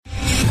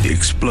the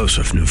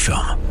explosive new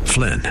film,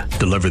 Flynn,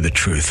 Deliver the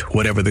Truth,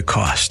 Whatever the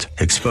Cost,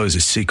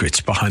 exposes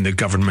secrets behind the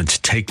government's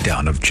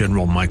takedown of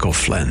General Michael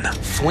Flynn.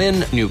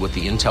 Flynn knew what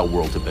the intel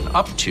world had been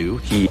up to.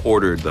 He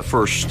ordered the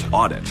first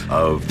audit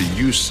of the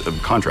use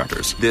of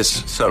contractors.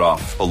 This set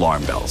off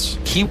alarm bells.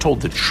 He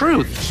told the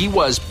truth. He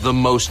was the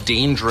most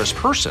dangerous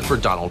person for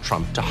Donald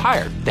Trump to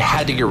hire. They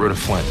had to get rid of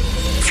Flynn.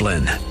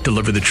 Flynn,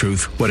 Deliver the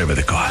Truth, Whatever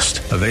the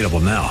Cost. Available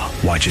now.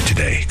 Watch it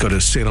today. Go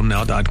to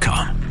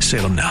salemnow.com.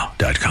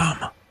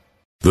 salemnow.com.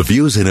 The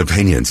views and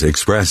opinions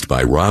expressed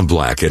by Rob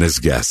Black and his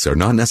guests are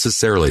not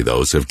necessarily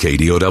those of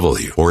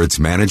KDOW or its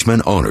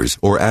management, owners,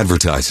 or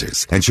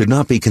advertisers and should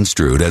not be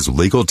construed as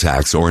legal,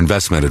 tax, or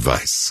investment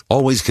advice.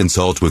 Always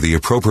consult with the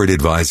appropriate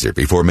advisor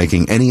before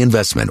making any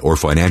investment or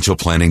financial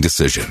planning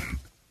decision.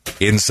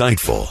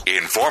 Insightful,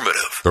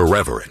 informative,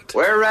 irreverent.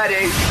 We're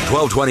ready.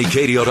 1220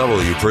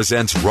 KDOW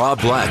presents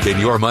Rob Black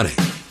and Your Money.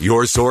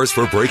 Your source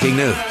for breaking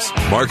news,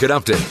 market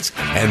updates,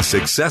 and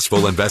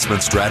successful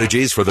investment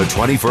strategies for the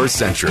 21st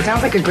century.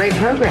 Sounds like a great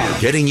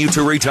program. Getting you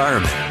to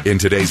retirement in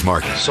today's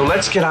market. So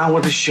let's get on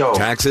with the show.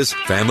 Taxes,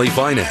 family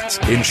finance,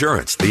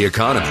 insurance, the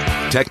economy,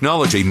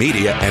 technology,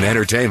 media, and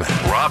entertainment.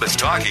 Rob is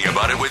talking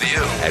about it with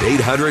you at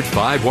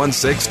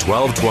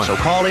 800-516-1220. So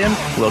call in,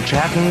 we'll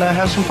chat and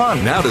have some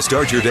fun. Now to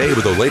start your day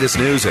with the latest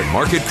news and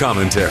market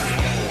commentary.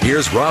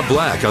 Here's Rob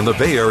Black on the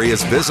Bay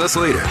Area's business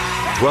leader,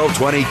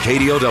 1220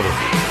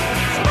 KDOW.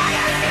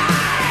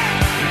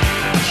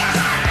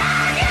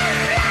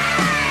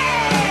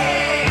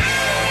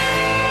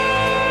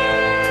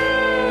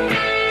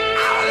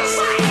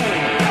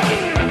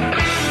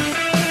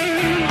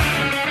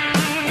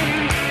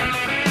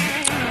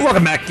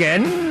 Welcome back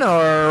in,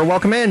 or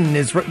welcome in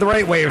is the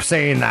right way of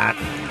saying that.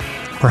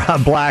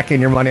 Rob Black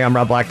and Your Money. I'm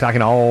Rob Black,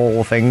 talking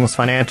all things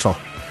financial.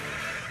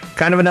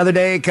 Kind of another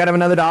day, kind of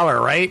another dollar,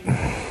 right?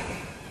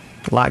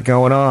 A lot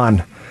going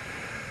on.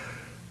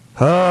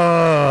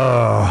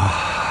 Oh,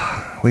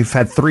 we've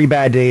had 3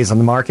 bad days on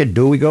the market.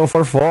 Do we go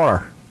for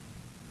 4?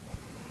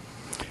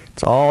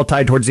 It's all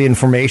tied towards the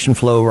information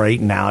flow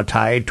right now,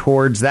 tied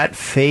towards that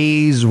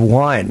phase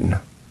 1.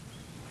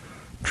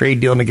 Trade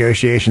deal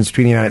negotiations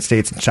between the United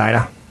States and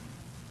China.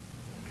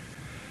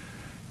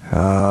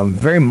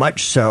 Very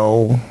much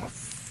so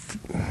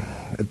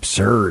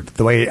absurd.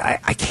 The way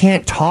I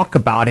can't talk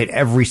about it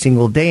every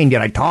single day, and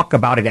yet I talk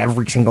about it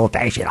every single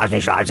day. She loves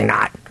me, she loves me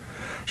not.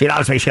 She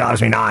loves me, she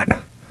loves me not.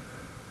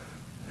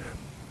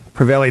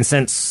 Prevailing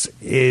sense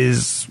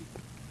is,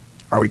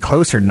 are we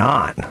close or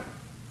not?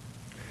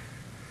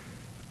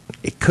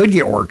 It could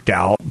get worked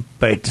out,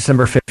 but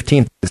December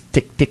 15th is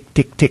tick, tick,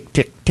 tick, tick,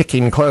 tick,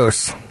 ticking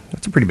close.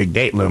 That's a pretty big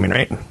date looming,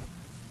 right?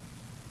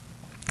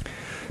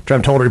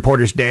 Trump told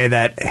reporters today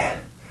that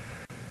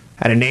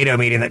at a NATO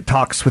meeting that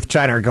talks with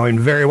China are going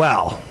very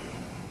well.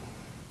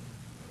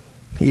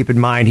 Keep in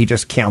mind, he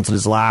just canceled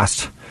his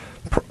last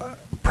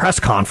press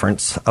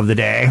conference of the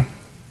day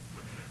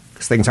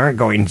because things aren't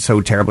going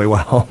so terribly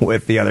well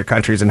with the other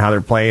countries and how they're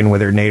playing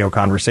with their NATO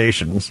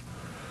conversations.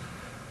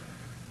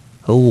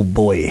 Oh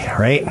boy,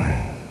 right?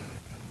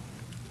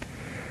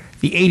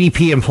 The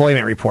ADP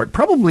employment report,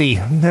 probably,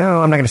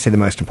 no, I'm not going to say the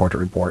most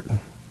important report.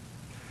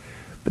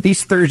 But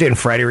these Thursday and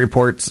Friday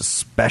reports,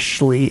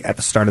 especially at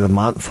the start of the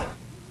month,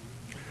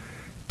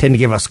 tend to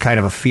give us kind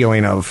of a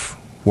feeling of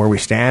where we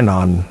stand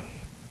on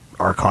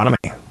our economy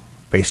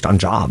based on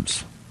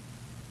jobs.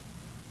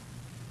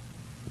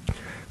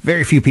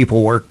 Very few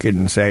people work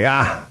and say,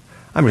 I'm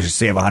going to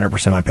save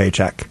 100% of my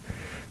paycheck.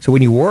 So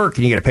when you work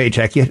and you get a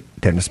paycheck, you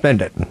tend to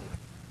spend it.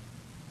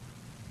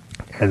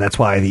 And that's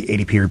why the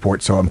ADP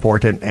report's so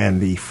important,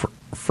 and the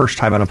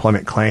first-time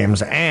unemployment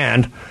claims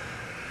and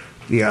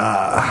the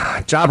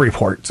job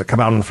reports that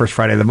come out on the first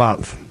Friday of the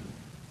month.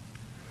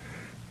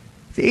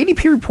 The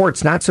ADP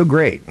report's not so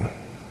great.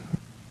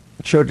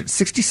 It showed that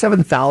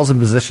 67,000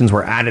 positions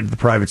were added to the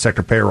private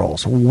sector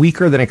payrolls,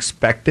 weaker than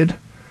expected.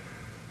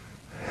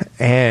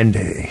 And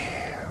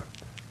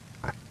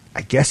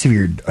I guess if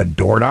you're a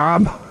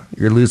doorknob,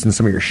 you're losing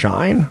some of your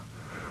shine.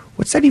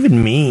 What's that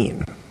even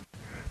mean?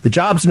 The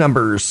jobs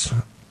numbers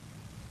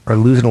are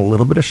losing a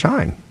little bit of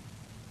shine.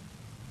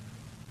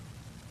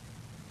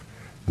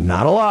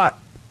 Not a lot,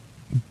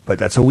 but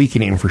that's a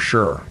weakening for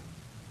sure.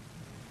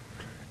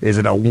 Is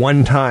it a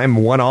one-time,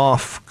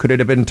 one-off? Could it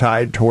have been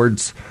tied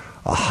towards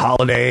a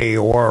holiday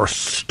or a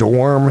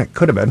storm? It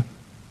could have been.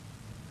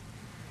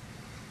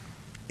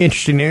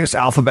 Interesting news.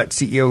 Alphabet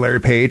CEO Larry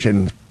Page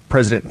and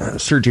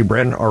President Sergey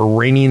Brin are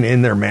reining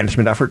in their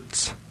management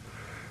efforts.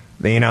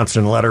 They announced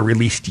in a letter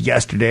released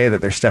yesterday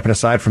that they're stepping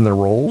aside from their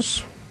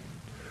roles.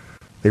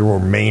 They will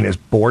remain as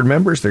board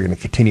members. They're going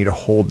to continue to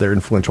hold their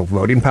influential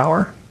voting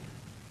power.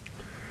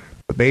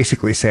 But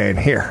basically saying,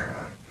 here,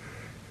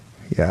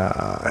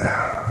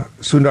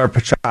 Sundar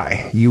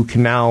Pichai, you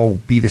can now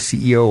be the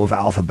CEO of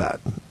Alphabet.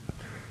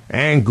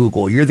 And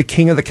Google, you're the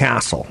king of the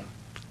castle.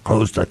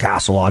 Close the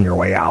castle on your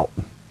way out.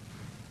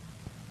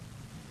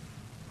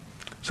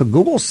 So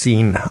Google's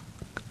seen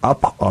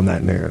up on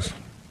that news.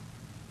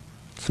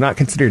 It's not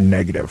considered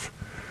negative.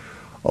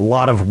 A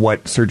lot of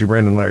what Sergey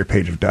Brin and Larry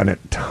Page have done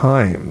at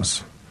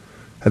times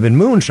have been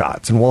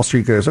moonshots. And Wall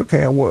Street goes,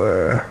 okay,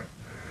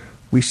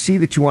 we see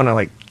that you want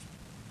to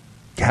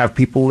have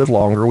people live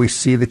longer. We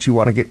see that you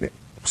want to get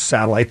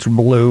satellites or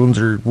balloons,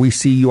 or we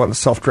see you want the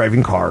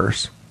self-driving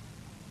cars.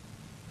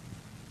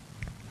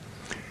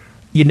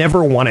 You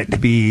never want it to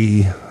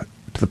be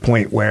to the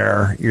point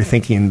where you're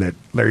thinking that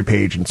Larry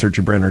Page and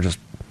Sergey Brin are just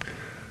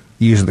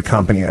using the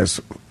company as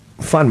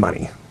fun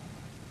money.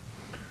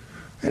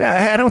 And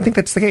I don't think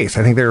that's the case.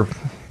 I think they're going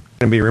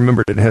to be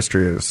remembered in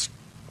history as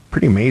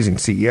pretty amazing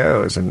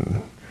CEOs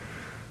and,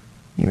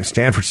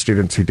 Stanford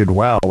students who did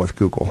well with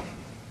Google.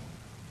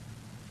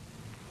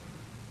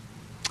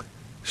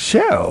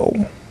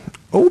 So,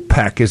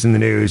 OPEC is in the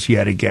news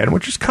yet again,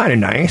 which is kind of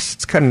nice.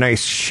 It's kind of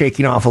nice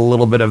shaking off a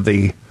little bit of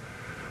the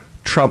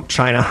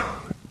Trump-China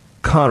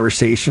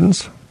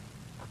conversations.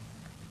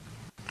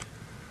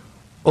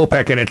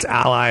 OPEC and its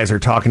allies are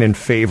talking in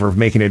favor of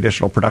making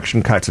additional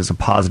production cuts as a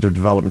positive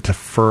development to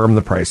firm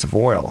the price of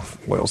oil.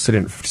 Oil's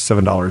sitting at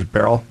 $57 a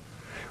barrel.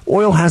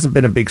 Oil hasn't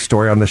been a big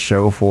story on the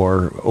show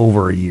for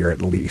over a year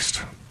at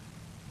least.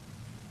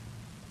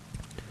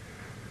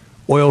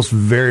 Oil's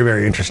very,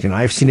 very interesting.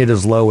 I've seen it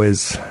as low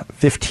as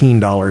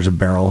 $15 a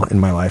barrel in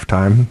my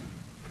lifetime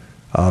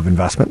of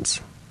investments.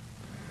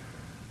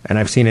 And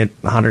I've seen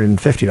it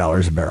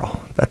 $150 a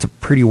barrel. That's a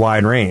pretty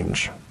wide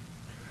range.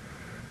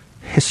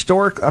 I'm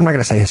not going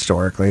to say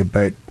historically,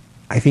 but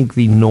I think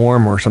the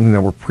norm or something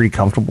that we're pretty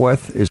comfortable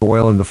with is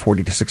oil in the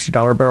 $40 to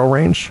 $60 barrel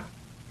range.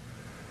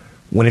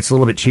 When it's a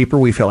little bit cheaper,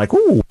 we feel like,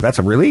 ooh, that's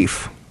a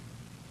relief.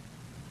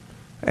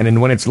 And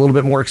then when it's a little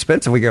bit more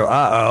expensive, we go,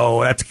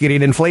 uh-oh, that's getting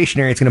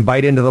inflationary. It's going to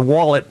bite into the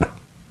wallet.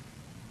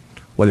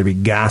 Whether it be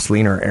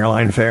gasoline or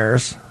airline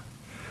fares,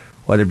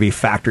 whether it be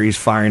factories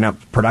firing up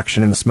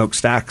production in the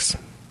smokestacks.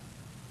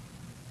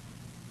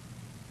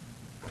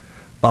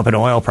 Bump in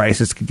oil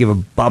prices could give a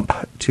bump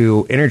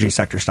to energy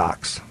sector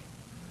stocks.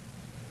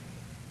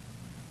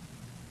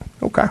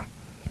 Okay.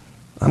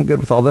 I'm good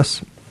with all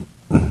this.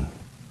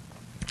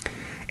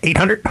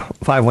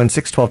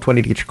 800-516-1220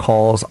 to get your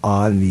calls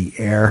on the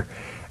air.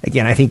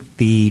 Again, I think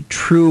the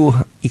true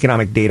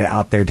economic data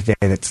out there today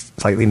that's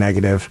slightly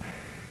negative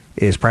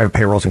is private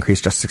payrolls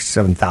increased just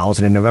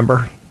 67,000 in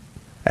November.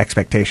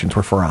 Expectations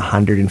were for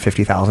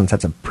 150,000.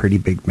 That's a pretty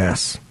big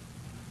mess.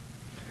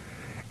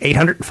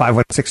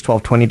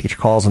 800-516-1220 to get your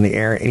calls on the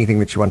air. Anything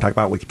that you want to talk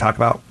about, we can talk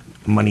about.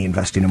 Money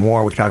investing in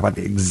more. We can talk about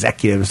the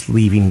executives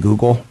leaving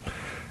Google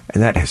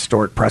and that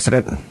historic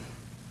precedent.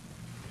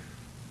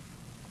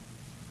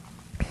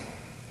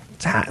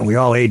 We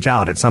all age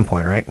out at some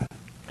point, right?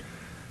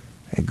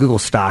 And Google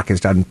stock has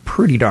done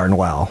pretty darn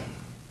well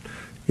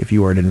if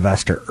you were an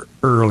investor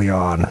early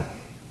on.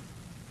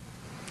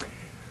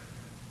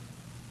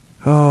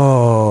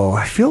 Oh,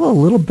 I feel a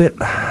little bit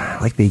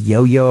like the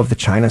yo-yo of the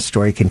China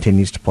story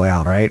continues to play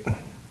out, right?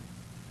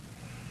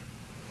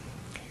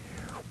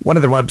 One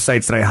of the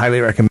websites that I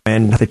highly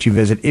recommend that you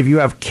visit, if you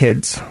have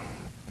kids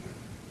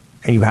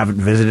and you haven't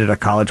visited a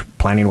college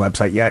planning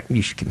website yet,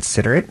 you should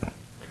consider it.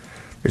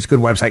 There's a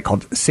good website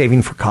called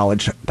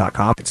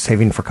savingforcollege.com. It's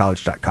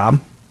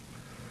savingforcollege.com.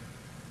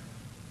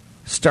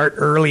 Start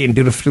early and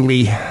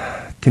dutifully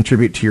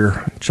contribute to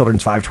your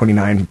children's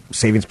 529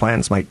 savings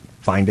plans. Might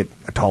find it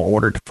a tall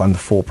order to fund the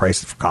full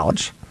price of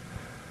college.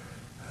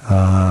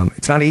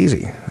 It's not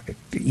easy.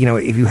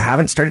 If you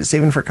haven't started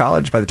saving for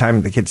college by the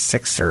time the kid's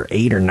 6 or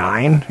 8 or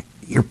 9,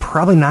 you're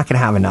probably not going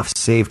to have enough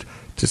saved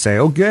to say,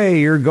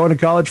 okay, you're going to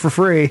college for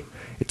free.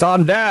 It's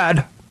on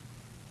dad.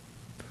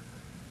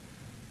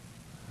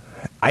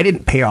 I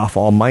didn't pay off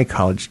all my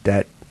college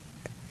debt.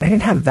 I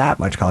didn't have that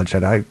much college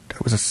debt. I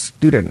was a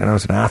student and I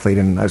was an athlete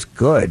and I was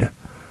good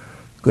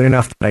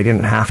enough that I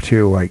didn't have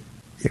to, I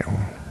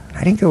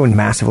didn't go in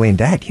massively in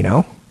debt,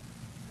 Some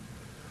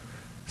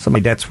of my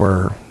debts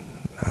were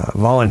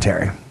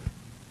voluntary.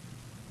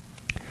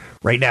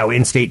 Right now,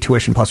 in-state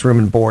tuition plus room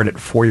and board at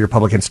four-year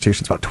public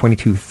institutions about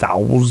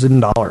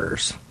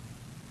 $22,000.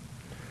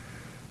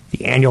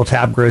 The annual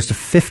tab grows to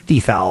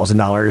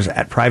 $50,000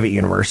 at private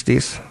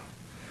universities.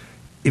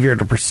 If you're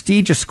at a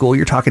prestigious school,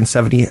 you're talking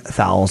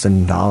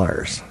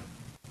 $70,000.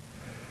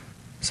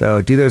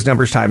 So do those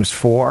numbers times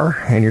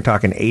 4, and you're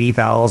talking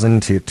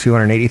 $80,000 to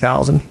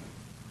 $280,000.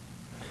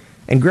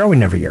 And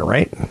growing every year,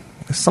 right?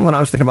 This is something I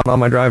was thinking about on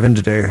my drive in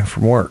today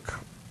from work,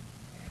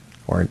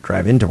 or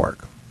drive into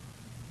work,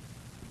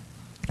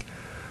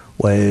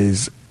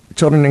 was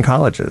children in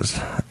colleges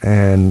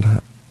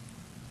and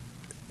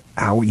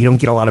how you don't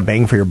get a lot of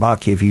bang for your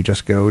buck if you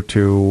just go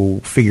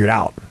to figure it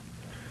out.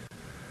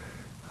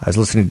 I was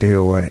listening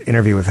to an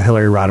interview with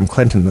Hillary Rodham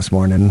Clinton this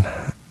morning,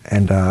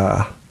 and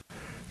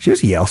she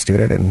was a Yale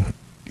student, and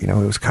it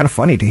was kind of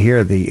funny to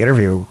hear the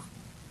interview.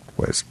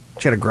 She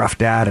had a gruff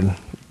dad and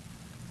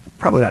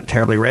probably not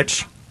terribly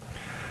rich,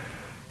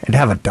 and to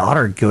have a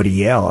daughter go to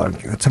Yale,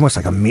 it's almost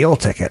like a meal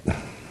ticket.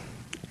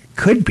 It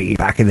could be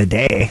back in the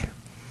day.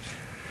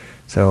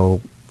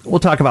 So we'll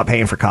talk about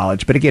paying for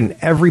college, but again,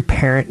 every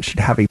parent should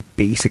have a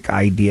basic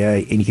idea,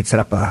 and you can set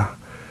up a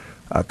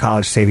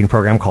college saving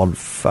program called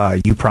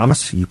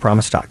uPromise,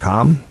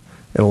 uPromise.com.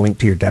 It'll link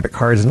to your debit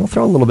cards, and it'll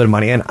throw a little bit of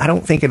money in. I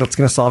don't think it's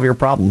going to solve your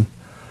problem,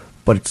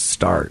 but it's a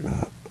start.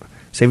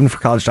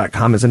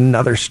 SavingForCollege.com is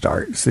another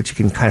start, so that you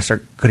can kind of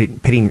start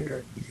putting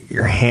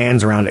your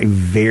hands around a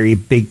very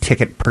big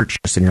ticket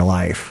purchase in your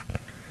life.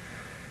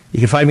 You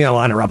can find me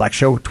online at Rob Black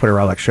Show, Twitter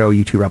Rob Black Show,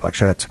 YouTube Rob Black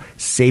Show. That's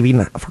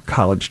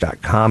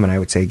SavingForCollege.com. And I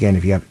would say, again,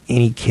 if you have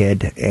any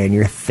kid and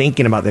you're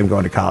thinking about them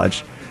going to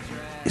college,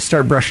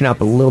 start brushing up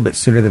a little bit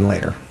sooner than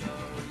later.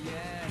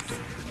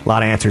 A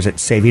lot of answers at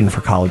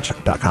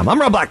SavingForCollege.com.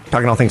 I'm Rob Black,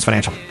 talking all things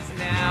financial.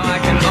 Now I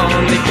can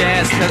only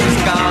guess, 'cause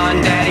it's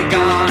gone, daddy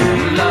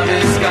gone. Love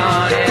is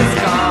gone,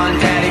 it's gone,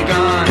 daddy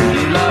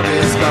gone. Love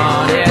is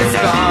gone,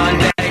 it's gone,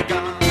 daddy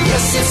gone.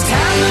 Yes, it's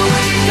time to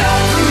wake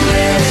up from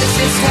this.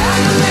 It's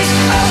time to wake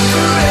up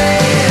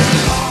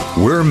for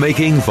it. We're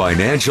making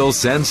financial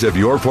sense of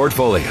your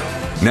portfolio.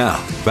 Now,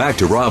 back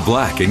to Rob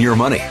Black and Your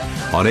Money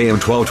on AM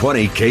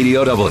 1220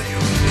 KDOW.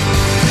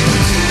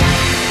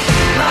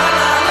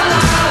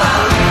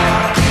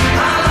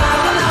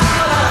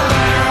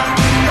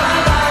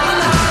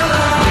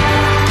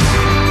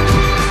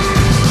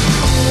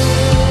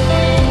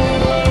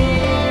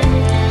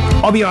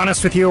 I'll be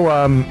honest with you,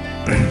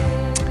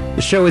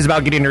 the show is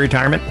about getting to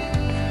retirement.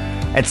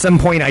 At some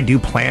point, I do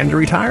plan to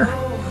retire.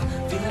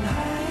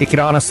 It could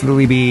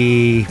honestly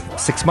be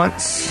 6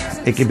 months.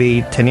 It could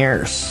be 10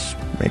 years,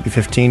 maybe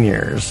 15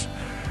 years.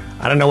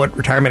 I don't know what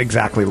retirement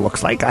exactly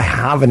looks like. I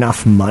have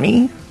enough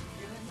money.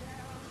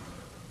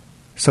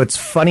 So it's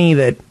funny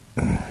that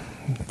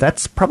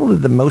that's probably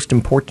the most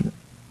important,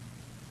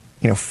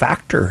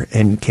 factor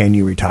in can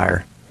you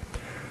retire.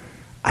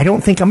 I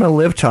don't think I'm going to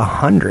live to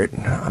 100.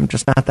 I'm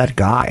just not that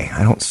guy.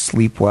 I don't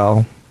sleep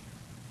well.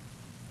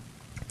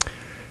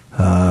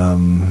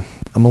 I'm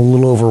a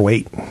little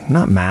overweight.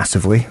 Not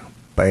massively,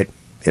 but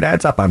it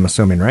adds up, I'm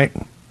assuming, right?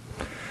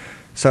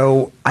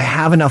 So I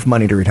have enough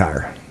money to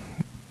retire,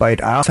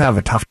 but I also have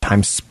a tough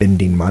time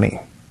spending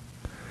money.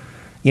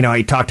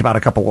 I talked about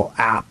a couple of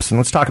apps, and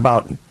let's talk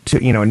about,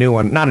 a new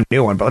one. Not a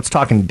new one, but let's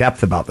talk in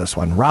depth about this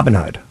one,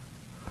 Robinhood.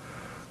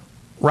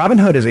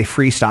 Robinhood is a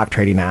free stock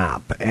trading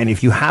app, and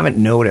if you haven't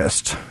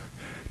noticed,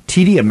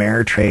 TD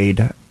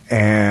Ameritrade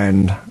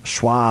and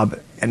Schwab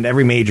and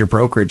every major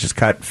brokerage has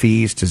cut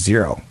fees to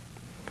zero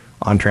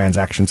on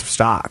transactions of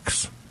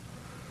stocks.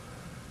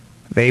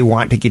 They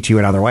want to get you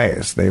in other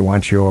ways. They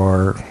want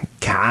your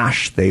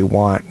cash. They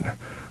want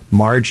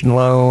margin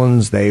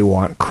loans. They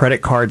want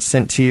credit cards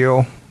sent to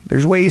you.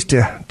 There's ways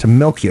to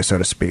milk you, so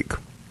to speak.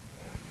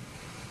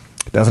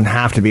 It doesn't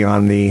have to be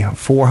on the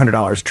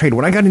 $400 a trade.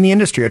 When I got in the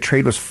industry, a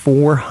trade was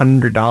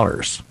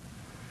 $400.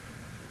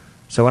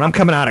 So when I'm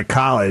coming out of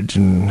college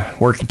and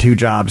working 2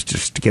 jobs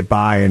just to get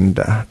by and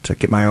to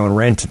get my own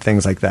rent and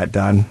things like that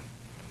done,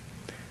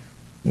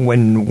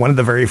 when one of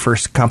the very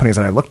first companies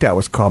that I looked at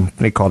was a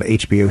company called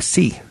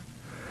HBOC.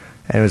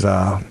 And it was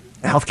a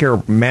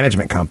healthcare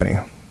management company.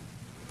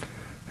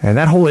 And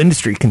that whole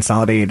industry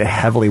consolidated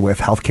heavily with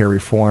healthcare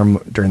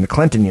reform during the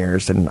Clinton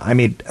years, and I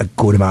made a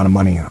good amount of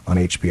money on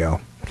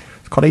HBO.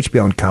 It's called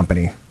HBO and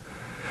Company.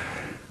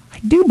 I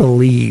do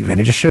believe,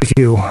 and it just shows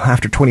you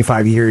after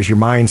 25 years, your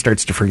mind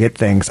starts to forget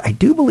things. I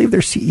do believe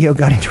their CEO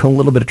got into a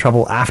little bit of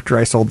trouble after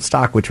I sold the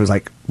stock, which was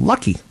like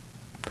lucky.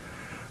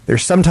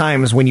 There's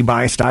sometimes when you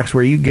buy stocks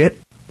where you get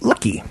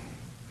lucky,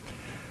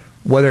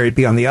 whether it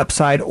be on the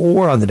upside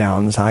or on the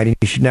downside, and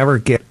you should never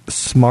get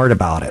smart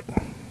about it.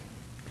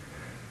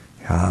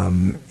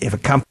 If a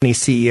company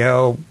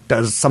CEO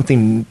does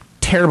something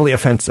terribly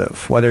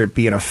offensive, whether it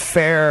be an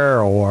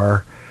affair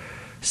or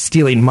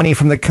stealing money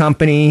from the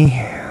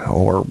company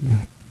or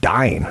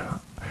dying.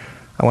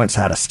 I once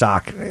had a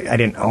stock, I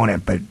didn't own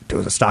it, but it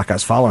was a stock I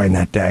was following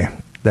that day,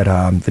 that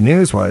the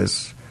news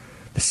was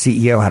the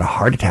CEO had a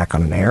heart attack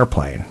on an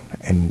airplane,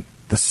 and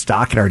the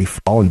stock had already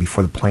fallen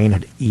before the plane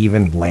had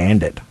even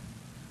landed.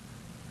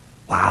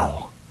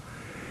 Wow.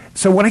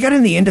 So when I got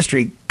in the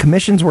industry,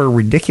 commissions were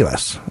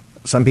ridiculous.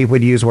 Some people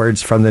would use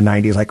words from the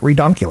 90s like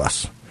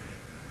redonkulous.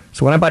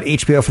 So when I bought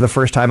HBO for the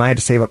first time, I had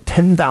to save up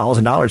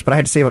 $10,000, but I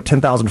had to save up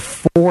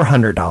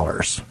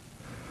 $10,400.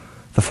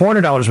 The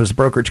 $400 was the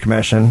brokerage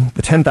commission.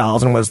 The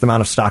 $10,000 was the amount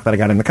of stock that I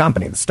got in the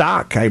company. The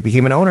stock, I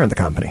became an owner of the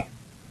company.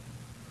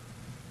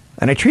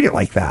 And I treat it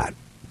like that.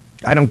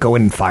 I don't go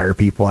in and fire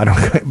people.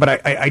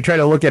 But I try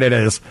to look at it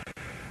as,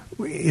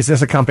 is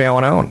this a company I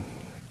want to own?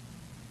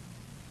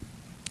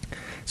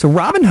 So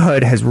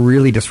Robinhood has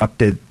really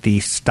disrupted the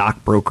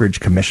stock brokerage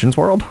commissions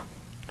world.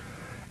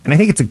 And I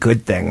think it's a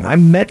good thing. I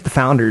met the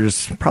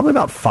founders probably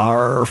about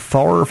 4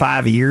 or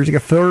 5 years ago.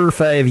 4 or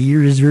 5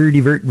 years, probably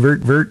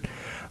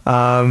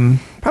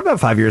about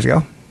 5 years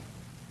ago.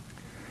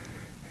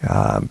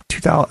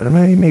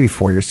 2000, maybe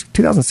 4 years.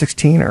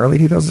 2016, early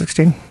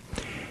 2016.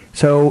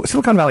 So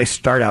Silicon Valley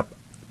startup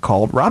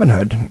called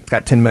Robinhood. It's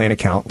got 10 million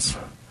accounts.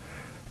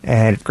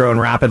 And it's grown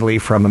rapidly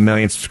from 1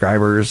 million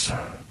subscribers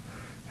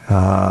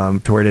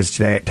to where it is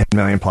today at 10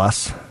 million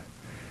plus.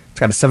 It's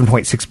got a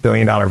 $7.6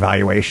 billion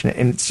valuation,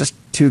 and it's just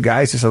 2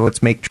 guys who said,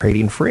 let's make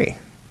trading free.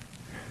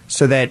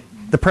 So that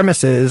the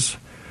premise is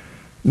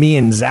me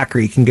and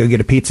Zachary can go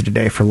get a pizza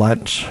today for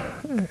lunch.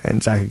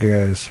 And Zachary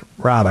goes,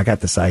 Rob, I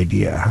got this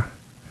idea.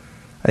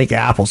 I think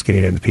Apple's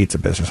getting into the pizza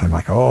business. I'm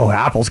like, oh,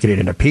 Apple's getting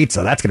into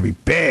pizza. That's going to be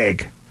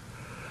big.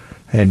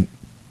 And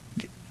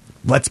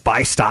let's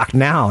buy stock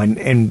now.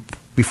 And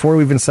before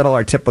we even settle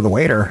our tip with the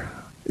waiter,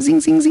 zing,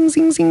 zing, zing,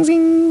 zing, zing,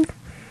 zing.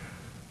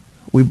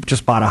 We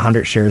just bought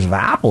 100 shares of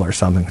Apple or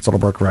something. It's a little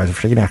broker riser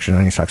for taking action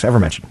on any stocks ever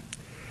mentioned.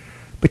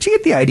 But you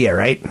get the idea,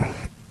 right?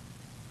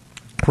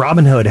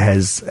 Robinhood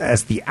has,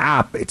 as the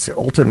app, it's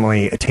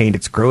ultimately attained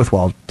its growth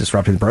while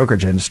disrupting the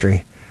brokerage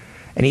industry.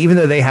 And even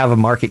though they have a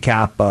market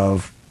cap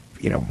of,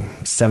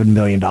 $7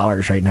 million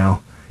right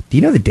now, do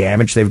you know the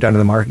damage they've done to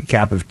the market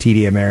cap of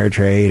TD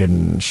Ameritrade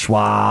and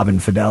Schwab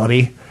and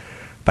Fidelity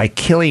by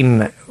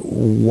killing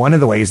one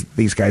of the ways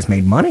these guys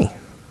made money?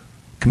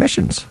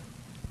 Commissions.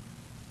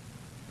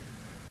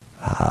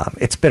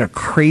 It's been a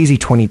crazy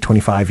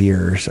 25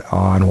 years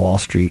on Wall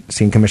Street,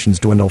 seeing commissions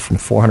dwindle from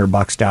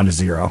 $400 down to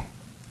zero.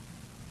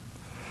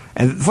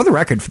 And for the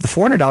record, for the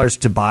 $400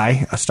 to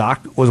buy a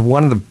stock was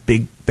one of the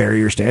big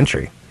barriers to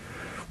entry,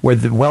 where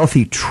the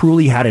wealthy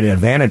truly had an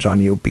advantage on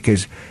you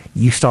because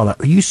you saw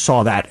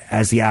that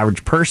as the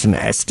average person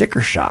as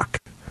sticker shock.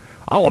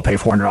 I won't pay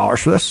 $400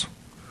 for this.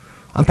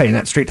 I'm paying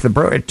that straight to the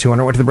broker.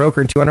 200 went to the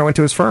broker and 200 went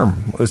to his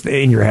firm. It was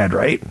in your head,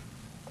 right?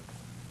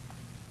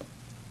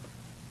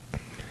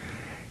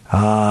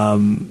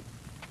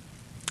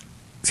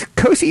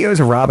 Co-CEOs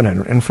of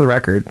Robinhood, and for the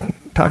record,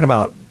 talking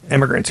about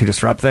immigrants who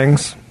disrupt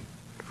things,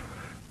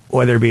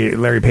 whether it be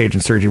Larry Page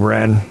and Sergey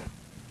Brin,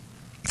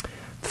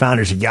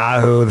 founders of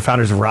Yahoo, the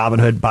founders of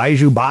Robinhood,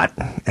 Baiju Bhatt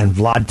and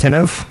Vlad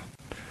Tinov.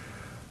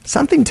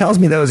 Something tells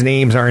me those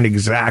names aren't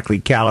exactly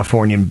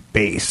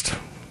Californian-based.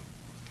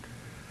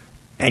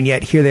 And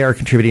yet, here they are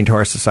contributing to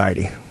our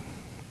society.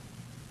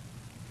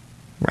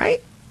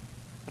 Right?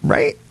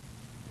 Right?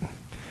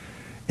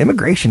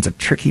 Immigration's a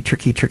tricky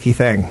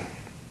thing.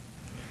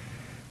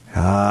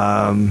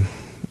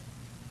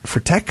 For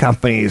tech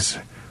companies,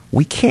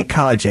 we can't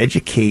college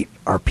educate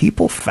our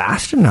people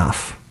fast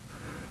enough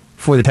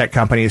for the tech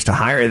companies to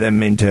hire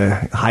them into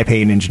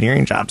high-paying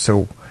engineering jobs.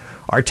 So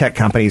our tech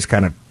companies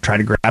kind of try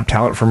to grab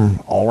talent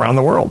from all around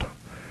the world.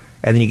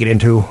 And then you get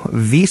into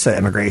visa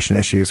immigration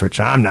issues, which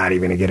I'm not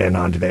even going to get in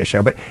on today's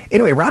show. But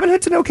anyway,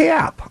 Robinhood's an okay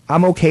app.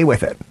 I'm okay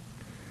with it.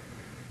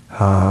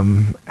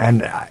 And,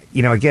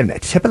 again, a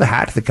tip of the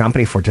hat to the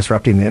company for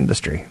disrupting the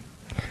industry.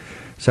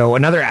 So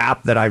another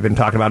app that I've been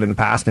talking about in the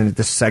past, and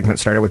this segment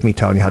started with me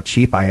telling you how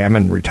cheap I am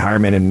in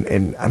retirement.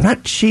 And I'm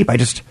not cheap. I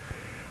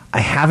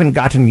haven't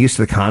gotten used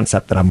to the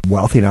concept that I'm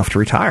wealthy enough to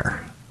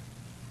retire.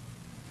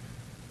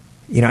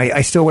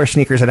 I still wear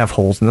sneakers that have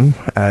holes in them.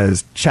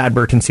 As Chad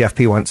Burton,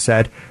 CFP, once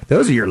said,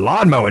 those are your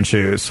lawn mowing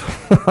shoes.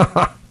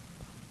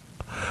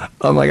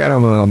 I'm like, I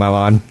don't mow my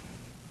lawn.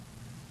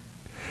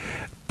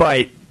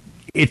 But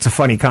it's a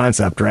funny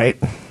concept, right?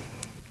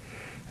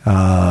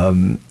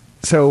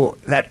 So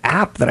that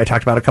app that I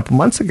talked about a couple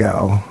months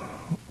ago,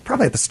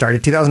 probably at the start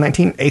of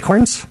 2019,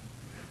 Acorns,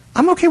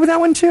 I'm okay with that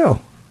one too.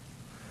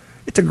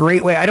 It's a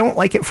great way. I don't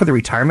like it for the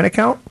retirement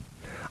account.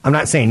 I'm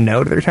not saying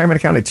no to the retirement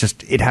account. It's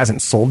just, it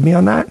hasn't sold me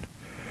on that.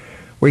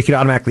 Where you could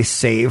automatically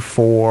save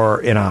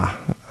in a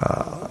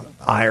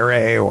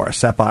IRA or a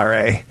SEP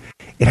IRA.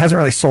 It hasn't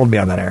really sold me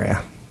on that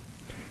area.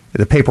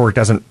 The paperwork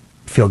doesn't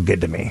feel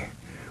good to me.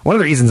 One of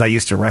the reasons I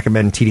used to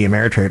recommend TD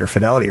Ameritrade or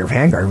Fidelity or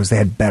Vanguard was they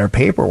had better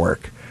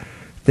paperwork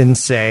than,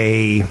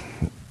 say,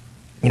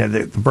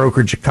 the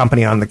brokerage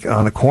company on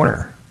the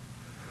corner,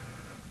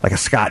 like a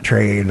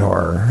Scottrade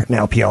or an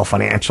LPL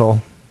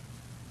Financial.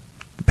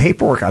 The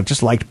paperwork I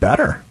just liked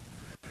better.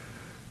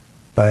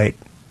 But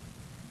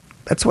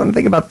that's one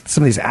thing about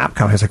some of these app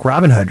companies like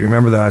Robinhood.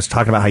 Remember that I was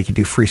talking about how you could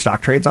do free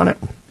stock trades on it?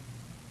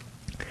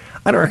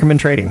 I don't recommend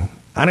trading.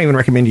 I don't even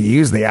recommend you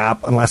use the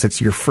app unless it's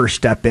your first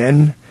step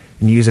in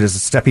and use it as a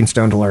stepping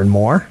stone to learn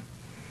more.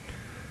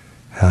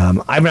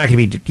 I'm not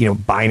going to be,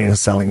 buying and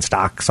selling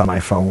stocks on my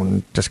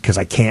phone just because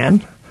I can.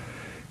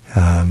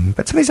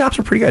 But some of these apps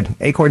are pretty good.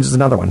 Acorns is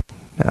another one.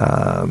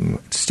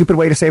 Stupid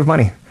way to save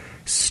money.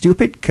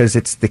 Stupid because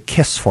it's the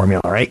KISS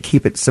formula, right?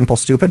 Keep it simple,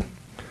 stupid.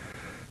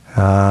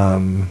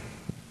 I'm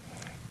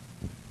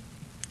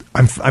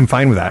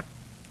fine with that.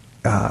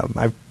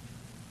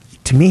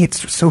 To me,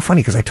 it's so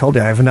funny because I told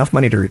you I have enough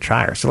money to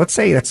retire. So let's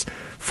say that's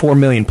 $4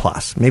 million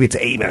plus. Maybe it's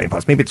 $8 million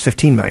plus. Maybe it's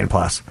 $15 million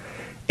plus.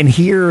 And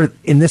here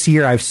in this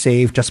year, I've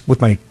saved just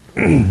with my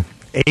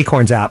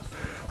Acorns app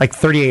like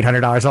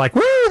 $3,800. I'm like,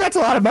 woo, that's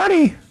a lot of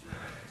money.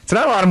 It's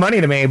not a lot of money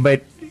to me,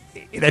 but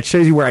that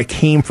shows you where I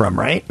came from,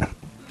 right?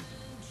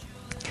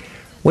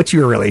 What's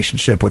your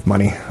relationship with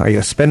money? Are you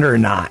a spender or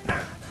not?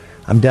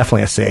 I'm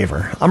definitely a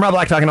saver. I'm Rob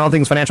Black, talking all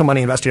things financial,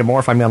 money, investing, and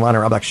more. Find me online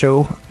at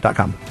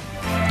robblackshow.com.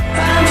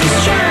 I'm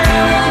just trying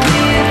to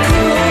be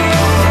cool.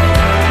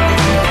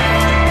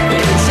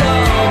 It's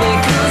all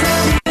because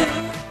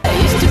I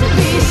used to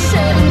be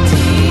 17.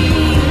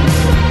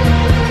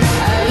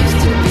 I used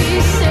to be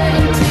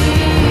 17.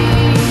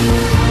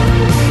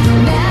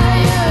 Now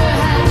you're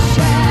hot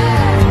shot.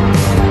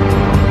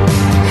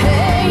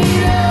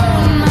 Hanging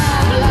on my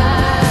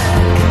block.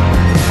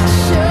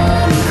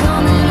 Sun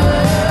coming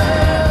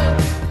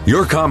up.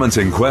 Your comments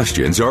and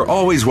questions are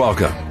always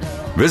welcome.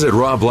 Visit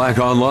Rob Black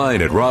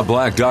online at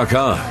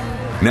robblack.com.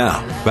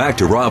 Now, back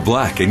to Rob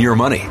Black and Your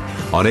Money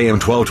on AM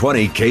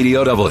 1220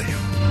 KDOW.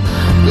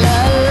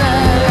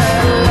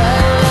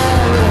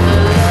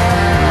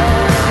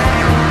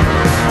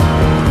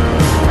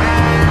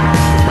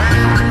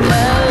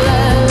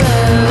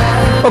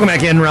 Welcome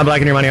back in, Rob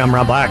Black and Your Money. I'm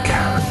Rob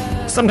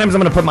Black. Sometimes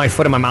I'm going to put my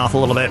foot in my mouth a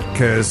little bit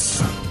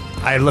because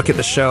I look at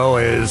the show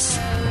as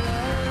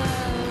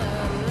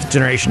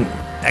Generation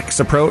X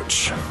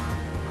approach.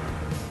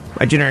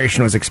 My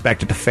generation was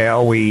expected to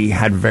fail. We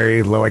had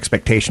very low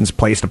expectations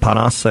placed upon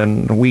us,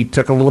 and we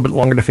took a little bit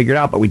longer to figure it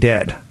out, but we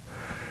did.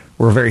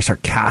 We're a very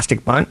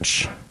sarcastic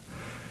bunch.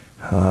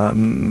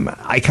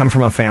 I come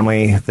from a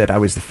family that I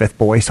was the fifth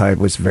boy, so I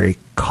was very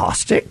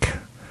caustic.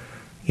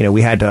 You know,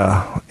 we had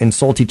to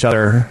insult each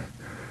other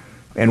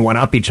and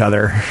one-up each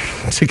other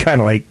to kind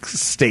of like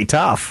stay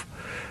tough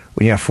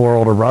when you have four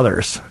older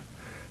brothers.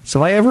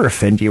 So if I ever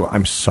offend you,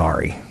 I'm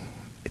sorry.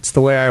 It's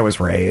the way I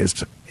was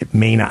raised. It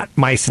may not,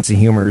 my sense of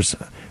humor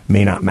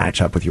may not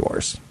match up with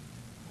yours.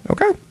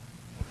 Okay?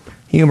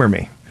 Humor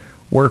me.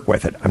 Work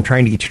with it. I'm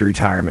trying to get you to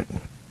retirement.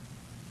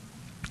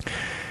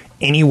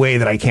 Any way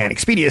that I can.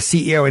 Expedia's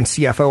CEO and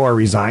CFO are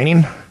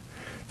resigning.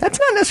 That's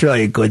not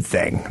necessarily a good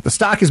thing. The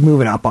stock is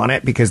moving up on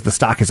it because the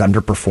stock is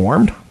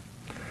underperformed.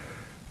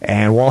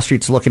 And Wall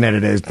Street's looking at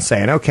it as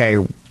saying, okay,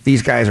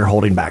 these guys are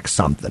holding back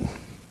something.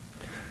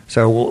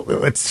 So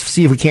let's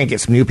see if we can't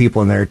get some new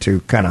people in there to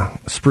kind of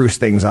spruce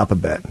things up a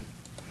bit.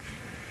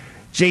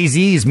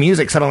 Jay-Z's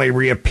music suddenly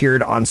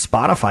reappeared on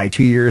Spotify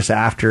 2 years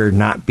after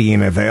not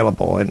being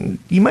available. And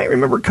you might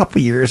remember a couple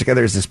of years ago,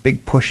 there's this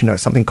big push into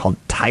something called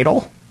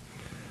Tidal.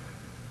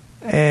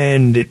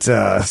 And it's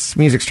a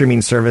music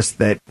streaming service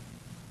that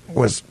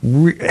has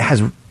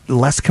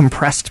less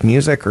compressed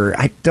music, or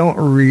I don't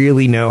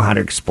really know how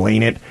to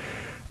explain it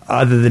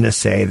other than to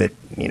say that,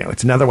 you know,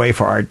 it's another way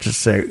for artists to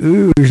say,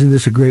 ooh, isn't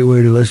this a great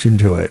way to listen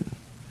to it?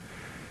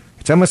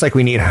 It's almost like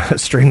we need a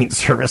streaming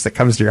service that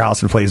comes to your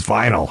house and plays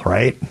vinyl,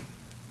 right?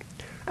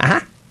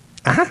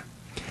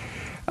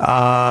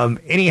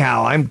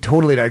 Anyhow, I'm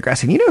totally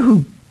digressing. You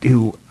know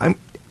who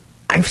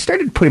I've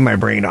started putting my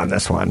brain on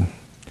this one,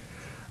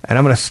 and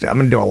I'm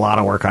gonna do a lot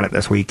of work on it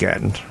this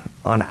weekend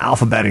on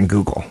Alphabet and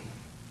Google.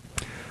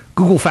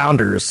 Google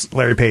founders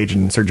Larry Page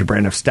and Sergey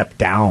Brin have stepped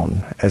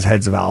down as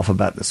heads of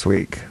Alphabet this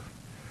week.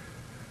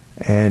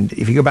 And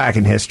if you go back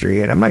in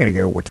history, and I'm not going to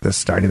go to the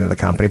starting of the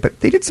company, but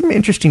they did some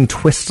interesting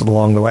twists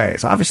along the way.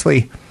 So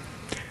obviously,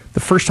 the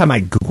first time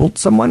I Googled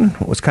someone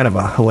was kind of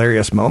a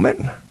hilarious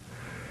moment.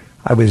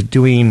 I was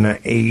doing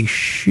a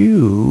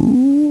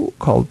shoe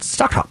called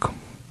Stock Talk.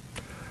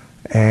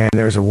 And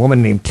there's a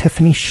woman named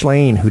Tiffany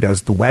Schlane who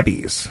does the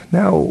Webbies.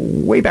 Now,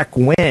 way back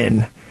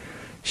when,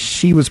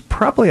 she was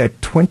probably a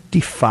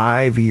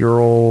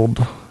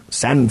 25-year-old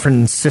San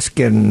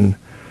Franciscan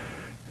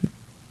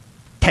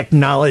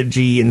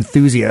technology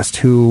enthusiast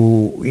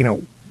who, you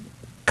know,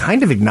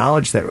 kind of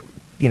acknowledged that,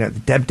 you know, the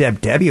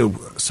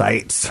www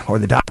sites or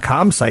the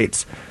 .com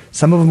sites,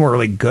 some of them were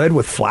really good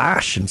with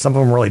Flash and some of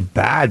them were really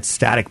bad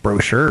static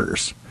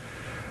brochures.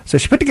 So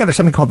she put together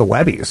something called the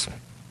Webbies.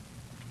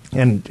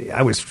 And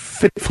I was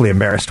fitfully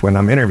embarrassed when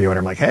I'm interviewing her.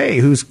 I'm like, hey,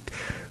 who's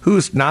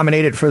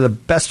nominated for the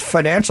best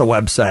financial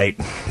website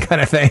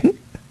kind of thing?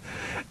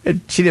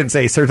 And she didn't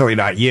say, certainly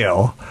not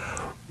you.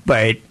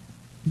 But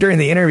during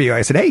the interview,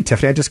 I said, hey,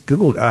 Tiffany, I just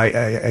Googled.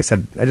 I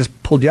said, I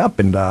just pulled you up.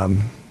 And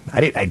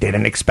I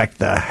didn't expect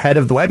the head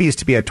of the Webbies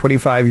to be a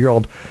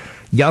 25-year-old,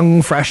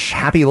 young, fresh,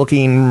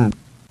 happy-looking,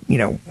 you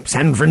know,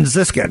 San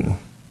Franciscan.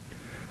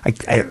 I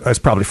was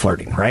probably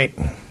flirting, right?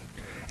 And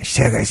she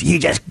said, you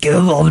just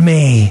Googled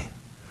me.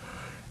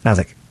 And I was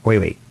like,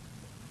 wait,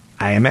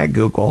 I am at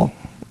Google,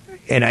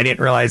 and I didn't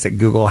realize that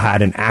Google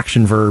had an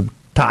action verb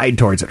tied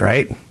towards it,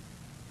 right?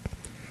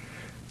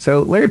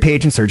 So Larry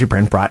Page and Sergey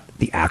Brin brought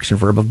the action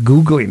verb of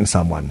Googling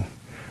someone.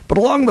 But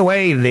along the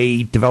way,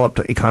 they developed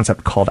a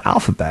concept called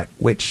Alphabet,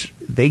 which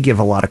they give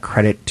a lot of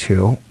credit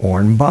to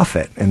Warren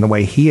Buffett and the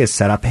way he has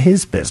set up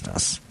his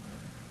business.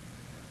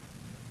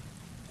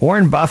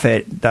 Warren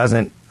Buffett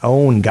doesn't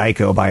own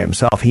Geico by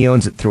himself. He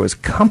owns it through his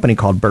company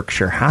called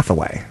Berkshire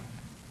Hathaway.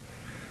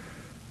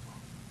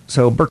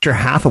 So Berkshire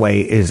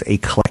Hathaway is a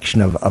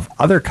collection of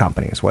other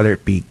companies, whether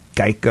it be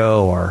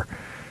Geico or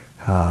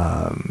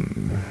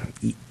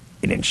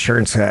an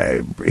insurance,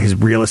 his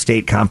real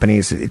estate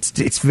companies.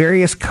 It's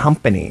various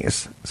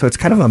companies. So it's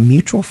kind of a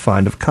mutual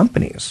fund of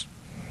companies.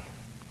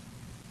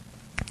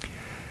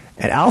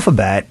 At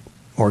Alphabet,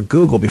 or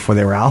Google before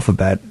they were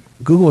Alphabet,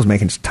 Google was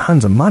making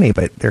tons of money,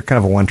 but they're kind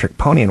of a one-trick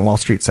pony, and Wall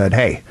Street said,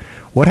 hey,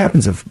 what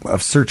happens if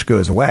search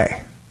goes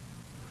away?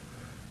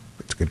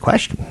 It's a good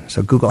question.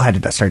 So Google had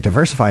to start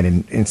diversifying,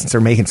 and since they're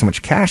making so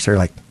much cash, they're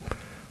like,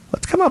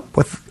 let's come up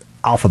with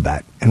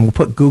Alphabet, and we'll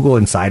put Google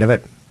inside of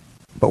it,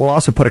 but we'll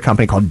also put a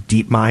company called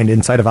DeepMind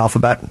inside of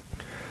Alphabet,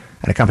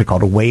 and a company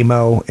called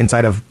Waymo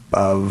inside of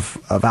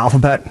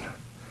Alphabet,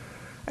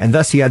 and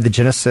thus you had the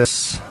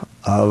genesis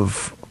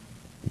of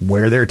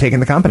where they're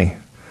taking the company,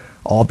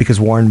 all because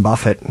Warren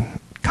Buffett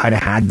kind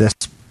of had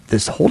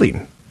this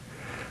holding.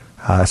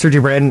 Sergey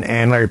Brin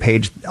and Larry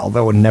Page,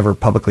 although would never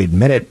publicly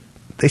admit it,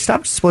 they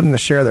stopped splitting the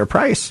share of their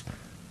price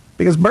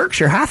because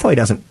Berkshire Hathaway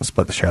doesn't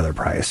split the share of their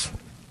price.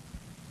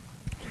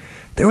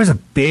 There was a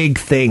big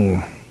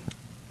thing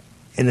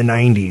in the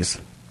 90s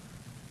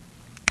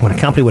when a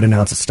company would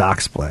announce a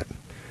stock split,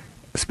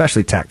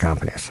 especially tech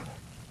companies.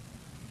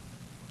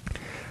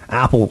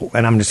 Apple,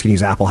 and I'm just going to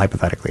use Apple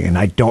hypothetically, and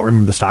I don't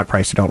remember the stock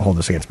price, so don't hold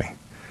this against me.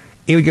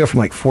 It would go from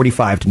like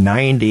 45 to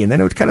 90, and then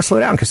it would kind of slow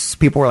down because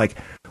people were like,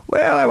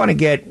 well, I want to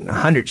get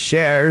 100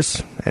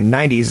 shares, and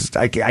 90s,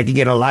 I could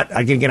get a lot.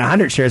 I could get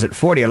 100 shares at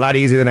 40 a lot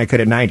easier than I could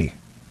at 90.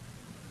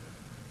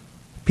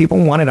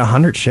 People wanted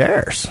 100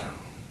 shares.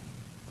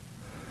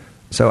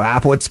 So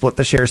Apple would split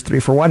the shares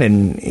 3-for-1,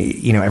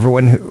 and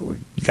everyone who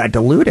got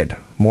diluted.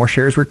 More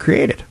shares were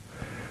created.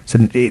 So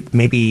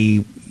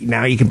maybe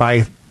now you can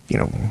buy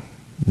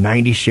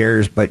 90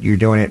 shares, but you're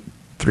doing it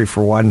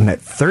 3-for-1 at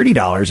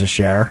 $30 a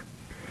share.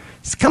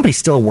 This company's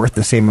still worth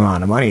the same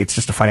amount of money. It's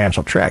just a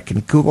financial trick,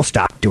 and Google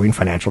stopped doing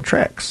financial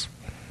tricks.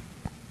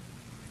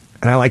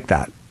 And I like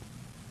that.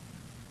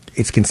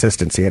 It's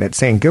consistency, and it's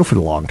saying go for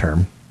the long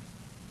term.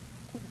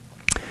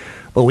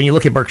 But when you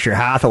look at Berkshire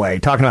Hathaway,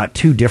 talking about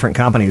two different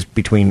companies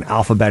between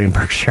Alphabet and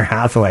Berkshire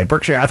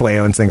Hathaway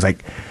owns things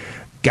like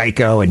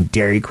Geico and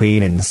Dairy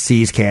Queen and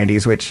See's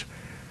Candies, which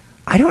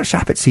I don't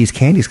shop at See's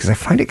Candies because I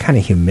find it kind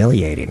of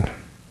humiliating.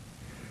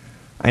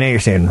 I know you're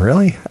saying,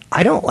 really?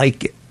 I don't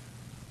like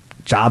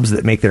jobs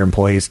that make their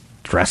employees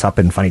dress up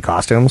in funny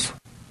costumes.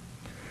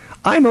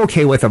 I'm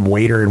okay with a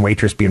waiter and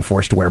waitress being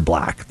forced to wear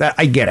black.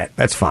 I get it.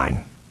 That's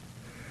fine.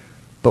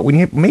 But when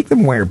you make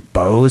them wear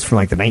bows from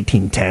like the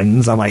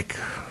 1910s, I'm like,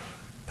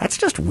 that's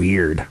just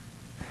weird.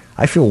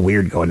 I feel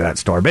weird going to that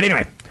store. But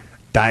anyway,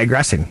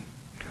 digressing.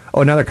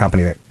 Oh, another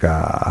company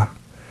that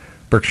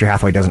Berkshire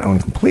Hathaway doesn't own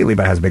completely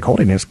but has a big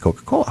holding is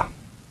Coca-Cola.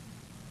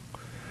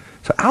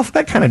 So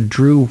Alphabet kind of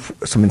drew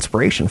some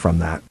inspiration from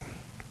that.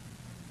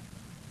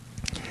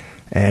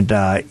 And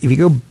if you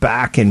go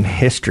back in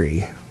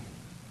history,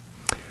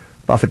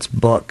 Buffett's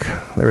book,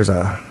 there was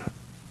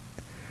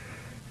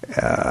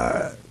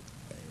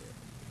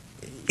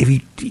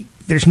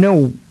there's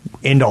no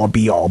end-all,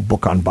 be-all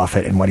book on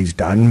Buffett and what he's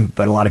done,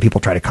 but a lot of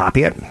people try to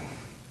copy it.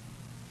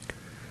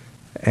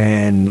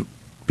 And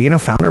being a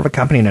founder of a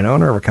company and an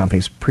owner of a company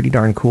is pretty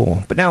darn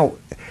cool. But now,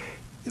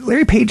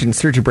 Larry Page and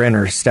Sergey Brin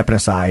are stepping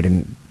aside,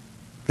 and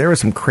there was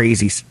some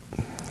crazy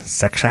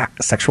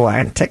sexual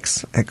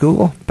antics at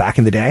Google back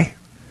in the day.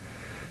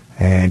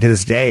 And to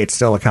this day, it's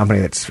still a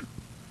company that's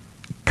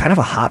kind of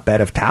a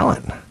hotbed of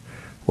talent,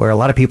 where a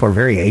lot of people are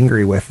very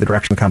angry with the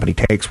direction the company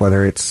takes,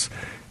 whether it's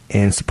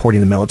in supporting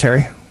the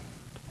military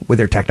with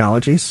their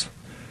technologies,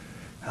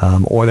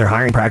 or their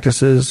hiring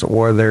practices,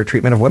 or their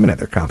treatment of women at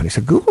their company.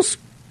 So Google's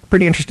a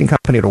pretty interesting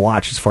company to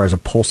watch as far as a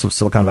pulse of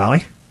Silicon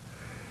Valley.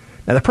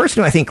 Now, the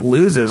person who I think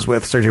loses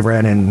with Sergey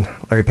Brin and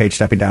Larry Page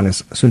stepping down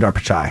is Sundar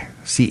Pichai,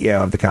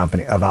 CEO of the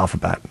company, of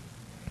Alphabet.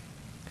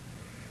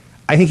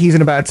 I think he's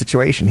in a bad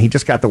situation. He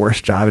just got the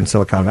worst job in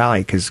Silicon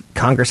Valley because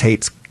Congress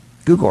hates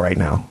Google right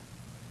now.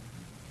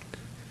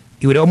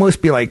 It would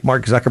almost be like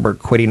Mark Zuckerberg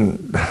quitting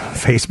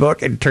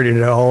Facebook and turning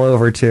it all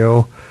over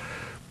to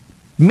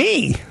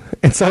me.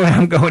 And so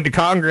I'm going to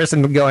Congress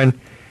and going,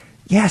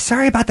 yeah,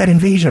 sorry about that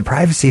invasion of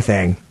privacy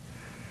thing.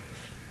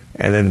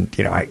 And then,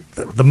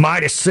 the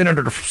mighty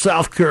senator of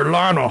South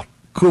Carolina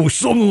goes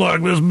something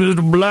like this,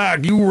 Mr.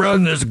 Black, you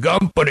run this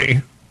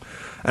company,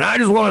 and I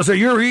just want to say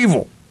you're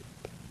evil.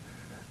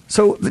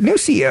 So the new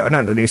CEO,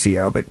 not the new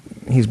CEO, but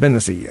he's been the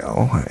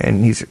CEO,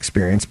 and he's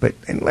experienced,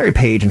 and Larry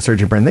Page and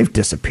Sergey Brin, they've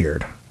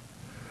disappeared.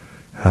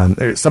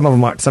 Some of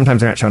them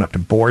sometimes they're not showing up to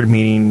board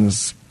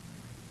meetings.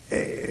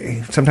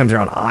 Sometimes they're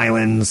on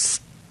islands,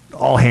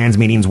 all hands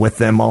meetings with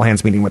them, all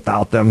hands meeting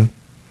without them.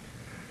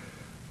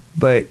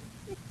 But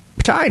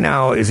Pichai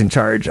now is in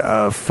charge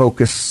of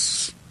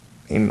focusing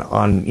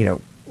on,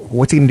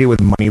 what's he going to do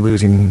with money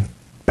losing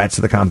bets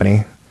of the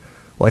company?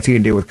 What's he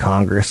going to do with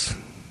Congress?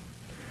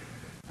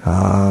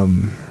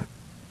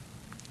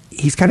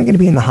 He's kind of going to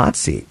be in the hot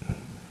seat.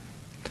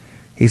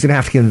 He's going to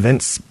have to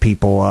convince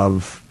people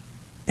of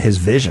his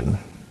vision,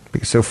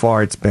 because so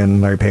far it's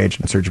been Larry Page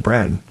and Sergey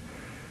Brin.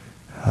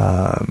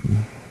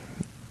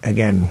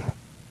 Again,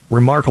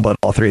 remarkable that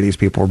all three of these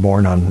people were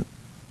born on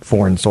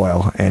foreign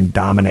soil and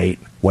dominate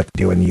what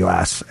they do in the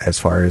U.S. as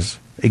far as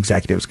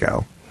executives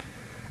go.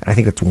 And I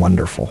think it's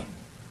wonderful.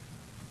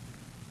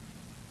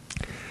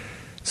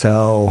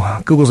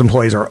 So Google's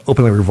employees are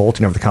openly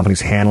revolting over the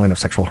company's handling of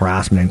sexual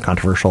harassment and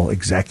controversial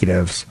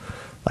executives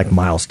like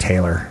Miles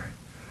Taylor.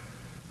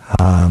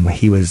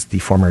 He was the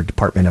former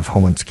Department of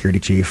Homeland Security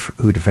chief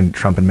who defended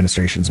Trump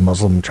administration's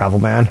Muslim travel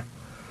ban.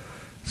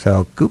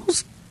 So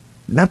Google's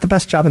not the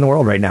best job in the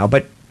world right now,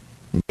 but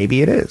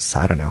maybe it is.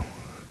 I don't know.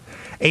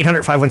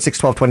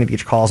 800-516-1220 to get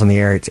your calls on the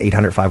air. It's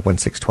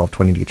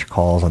 800-516-1220 to get your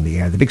calls on the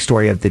air. The big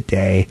story of the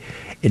day,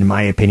 in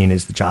my opinion,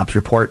 is the jobs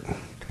report.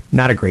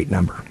 Not a great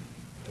number.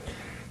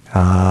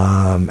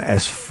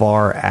 As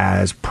far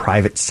as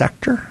private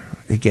sector,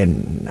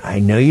 again, I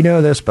know you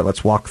know this, but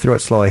let's walk through it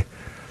slowly.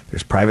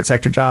 There's private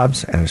sector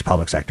jobs and there's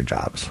public sector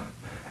jobs.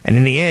 And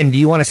in the end,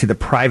 you want to see the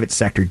private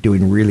sector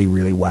doing really,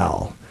 really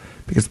well,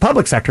 because the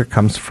public sector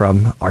comes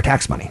from our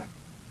tax money.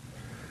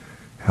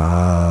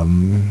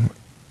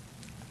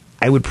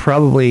 I would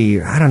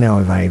probably, I don't know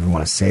if I even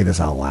want to say this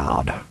out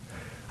loud,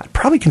 I'd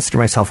probably consider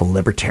myself a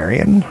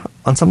libertarian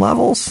on some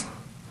levels,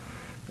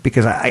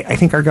 because I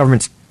think our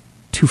government's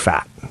too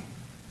fat.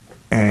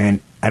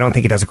 And I don't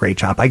think it does a great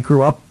job. I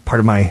grew up, part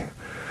of my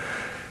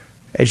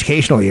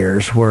educational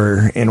years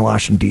were in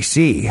Washington,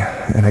 D.C.,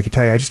 and I can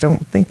tell you, I just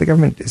don't think the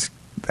government is,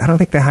 I don't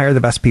think they hire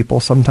the best people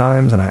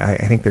sometimes, and I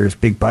think there's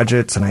big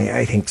budgets, and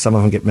I think some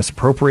of them get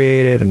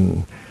misappropriated,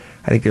 and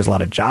I think there's a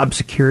lot of job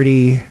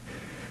security.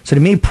 So to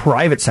me,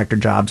 private sector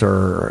jobs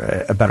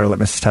are a better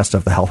litmus test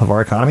of the health of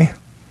our economy.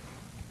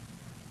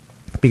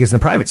 Because in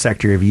the private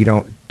sector, if you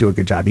don't do a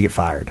good job, you get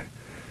fired.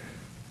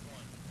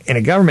 In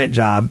a government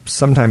job,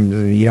 sometimes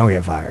you don't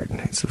get fired.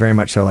 It's very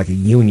much so like a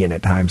union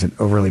at times. It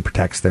overly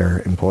protects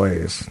their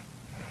employees.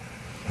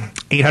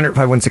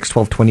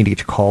 800-516-1220 to get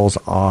your calls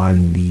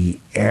on the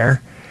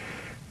air.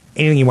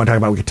 Anything you want to talk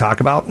about, we could talk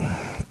about.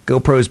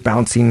 GoPro's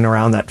bouncing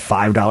around that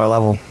 $5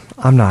 level.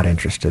 I'm not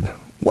interested.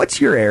 What's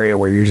your area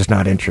where you're just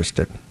not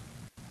interested?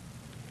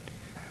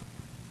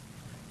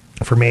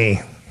 For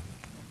me,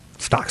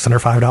 stocks under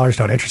 $5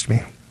 don't interest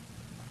me.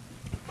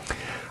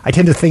 I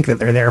tend to think that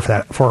they're there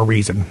for a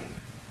reason.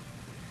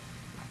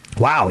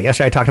 Wow,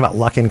 yesterday I talked about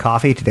Luckin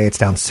Coffee. Today it's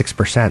down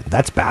 6%.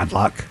 That's bad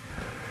luck.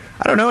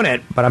 I don't own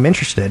it, but I'm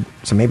interested.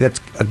 So maybe that's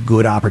a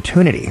good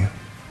opportunity.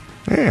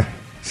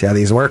 See how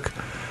these work?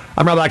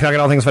 I'm Rob Black, talking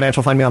all things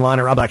financial. Find me online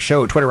at Rob Black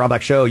Show, Twitter, Rob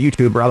Black Show,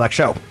 YouTube, Rob Black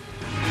Show.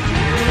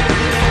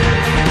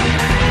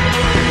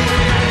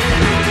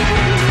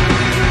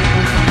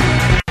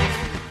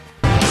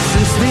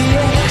 Since the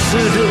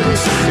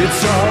Exodus,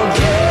 it's all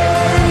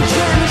getting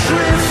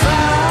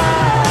gentrified.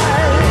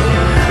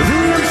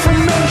 The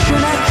information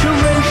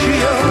accuracy.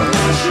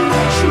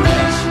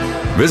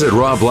 Visit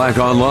Rob Black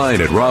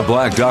online at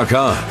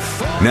robblack.com.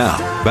 Now,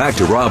 back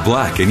to Rob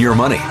Black and Your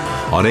Money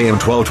on AM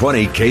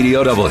 1220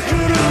 KDOW.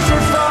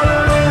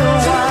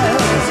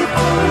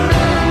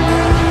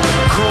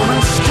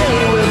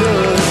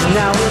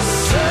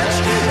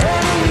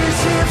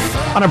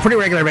 On a pretty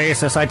regular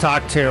basis, I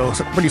talk to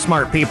some pretty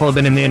smart people who have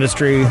been in the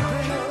industry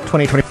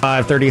 20,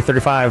 25, 30,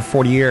 35,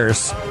 40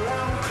 years.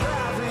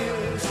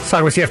 I was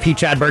talking with CFP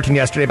Chad Burton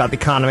yesterday about the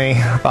economy,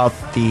 about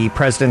the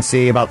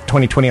presidency, about the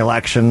 2020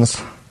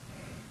 elections.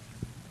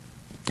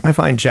 I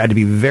find Chad to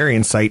be very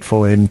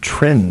insightful in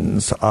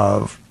trends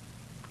of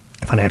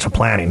financial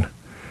planning.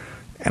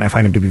 And I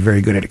find him to be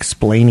very good at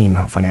explaining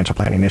financial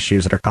planning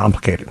issues that are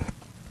complicated.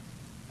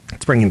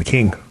 Let's bring in the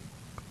king.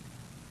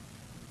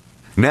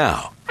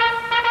 Now,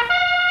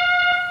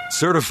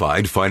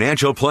 certified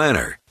financial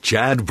planner,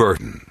 Chad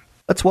Burton.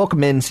 Let's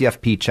welcome in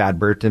CFP Chad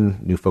Burton,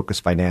 New Focus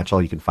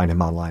Financial. You can find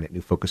him online at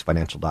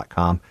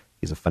newfocusfinancial.com.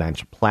 He's a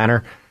financial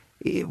planner.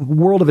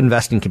 World of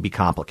investing can be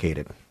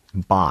complicated.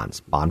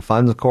 Bonds, bond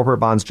funds, corporate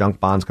bonds, junk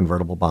bonds,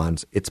 convertible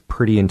bonds. It's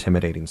pretty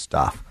intimidating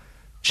stuff.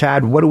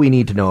 Chad, what do we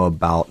need to know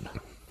about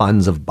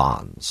funds of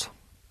bonds?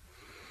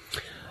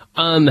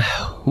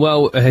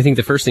 Well, I think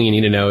the first thing you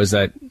need to know is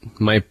that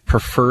my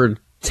preferred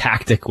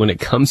tactic when it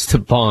comes to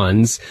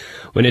bonds,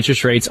 when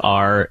interest rates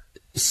are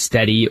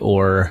steady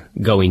or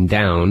going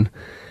down,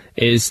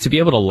 is to be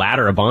able to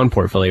ladder a bond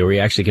portfolio where you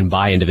actually can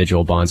buy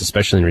individual bonds,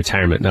 especially in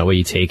retirement. That way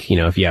you take,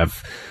 if you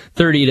have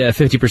 30 to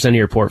 50% of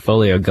your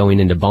portfolio going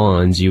into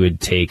bonds, you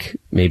would take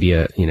maybe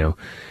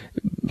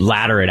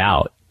ladder it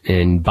out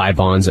and buy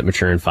bonds that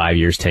mature in 5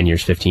 years, 10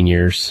 years, 15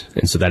 years.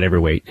 And so that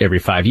every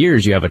 5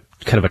 years, you have a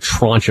kind of a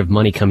tranche of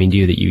money coming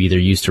due that you either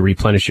use to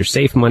replenish your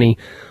safe money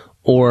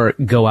or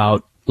go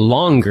out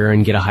longer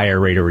and get a higher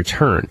rate of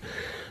return.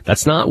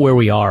 That's not where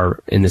we are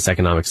in this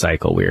economic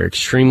cycle. We're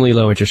extremely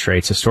low interest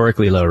rates,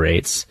 historically low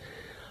rates.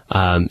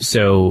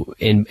 So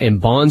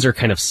bonds are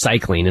kind of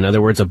cycling. In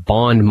other words, a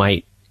bond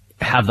might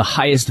have the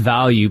highest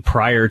value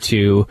prior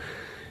to,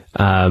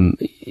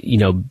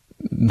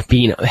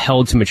 being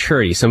held to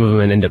maturity. Some of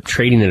them end up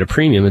trading at a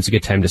premium. It's a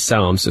good time to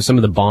sell them. So some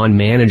of the bond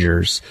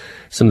managers,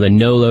 some of the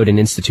no-load and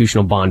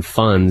institutional bond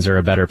funds are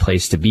a better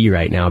place to be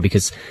right now,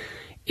 because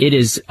it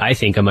is, I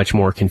think, a much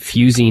more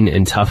confusing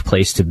and tough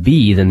place to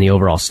be than the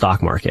overall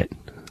stock market.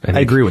 I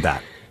agree with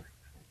that.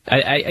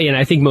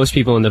 I think most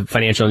people in the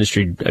financial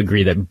industry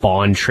agree that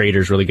bond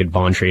traders, really good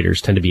bond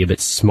traders, tend to be a bit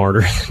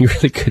smarter than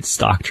really good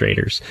stock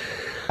traders.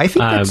 I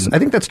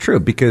think that's true,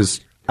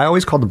 because I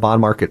always called the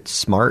bond market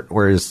smart,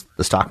 whereas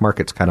the stock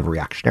market's kind of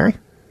reactionary.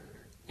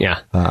 Yeah.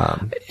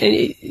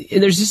 And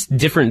there's just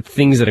different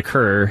things that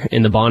occur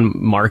in the bond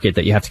market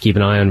that you have to keep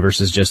an eye on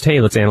versus just,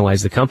 hey, let's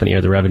analyze the company.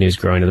 Are the revenues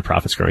growing? Are the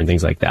profits growing?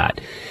 Things like that.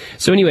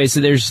 So anyway,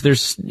 so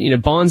there's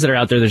bonds that are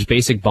out there. There's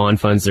basic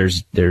bond funds.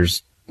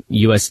 There's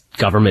U.S.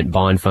 government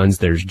bond funds.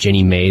 There's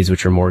Ginnie Maes,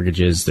 which are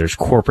mortgages. There's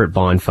corporate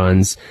bond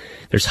funds.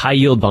 There's high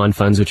yield bond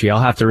funds, which we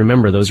all have to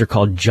remember. Those are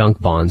called junk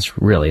bonds.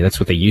 Really, that's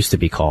what they used to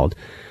be called,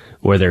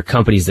 where they're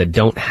companies that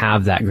don't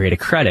have that great of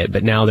credit,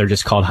 but now they're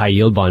just called high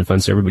yield bond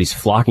funds. So everybody's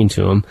flocking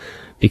to them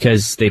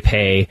because they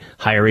pay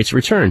higher rates of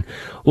return.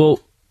 Well,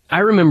 I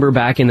remember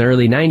back in the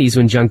early 90s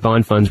when junk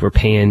bond funds were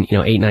paying,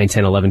 8, 9,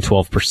 10, 11,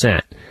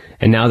 12%.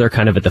 And now they're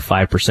kind of at the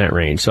 5%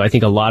 range. So I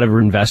think a lot of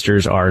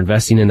investors are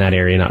investing in that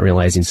area, not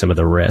realizing some of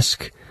the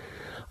risk.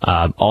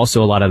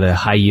 Also, a lot of the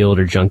high yield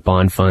or junk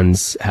bond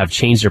funds have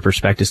changed their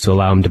prospectus to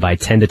allow them to buy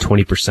 10 to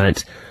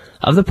 20%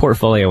 of the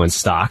portfolio in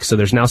stocks. So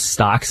there's now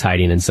stocks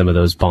hiding in some of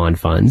those bond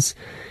funds.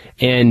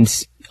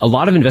 And a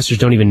lot of investors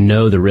don't even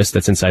know the risk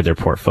that's inside their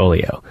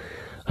portfolio.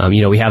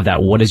 We have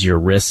that what is your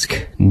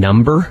risk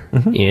number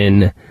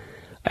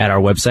at our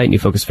website,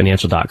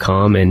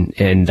 newfocusfinancial.com.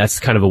 And that's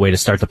kind of a way to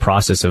start the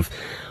process of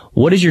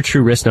what is your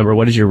true risk number?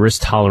 What is your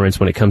risk tolerance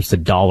when it comes to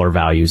dollar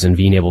values and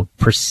being able to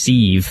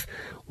perceive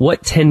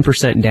what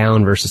 10%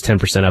 down versus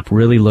 10% up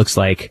really looks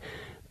like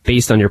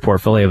based on your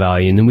portfolio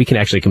value. And then we can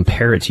actually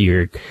compare it to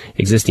your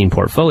existing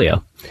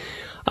portfolio.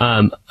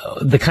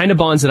 The kind of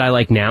bonds that I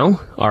like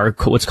now are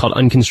what's called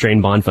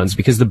unconstrained bond funds,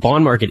 because the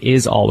bond market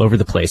is all over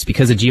the place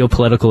because of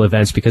geopolitical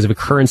events, because of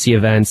currency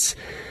events,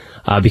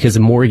 because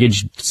of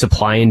mortgage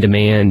supply and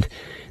demand.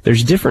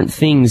 There's different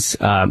things.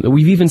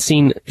 We've even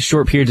seen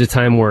short periods of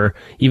time where,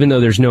 even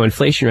though there's no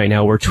inflation right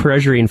now, where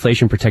Treasury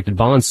inflation protected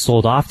bonds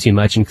sold off too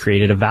much and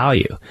created a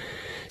value.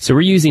 So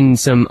we're using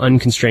some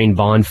unconstrained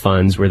bond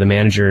funds where the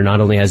manager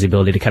not only has the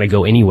ability to kind of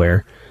go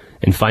anywhere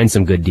and find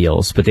some good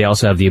deals, but they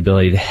also have the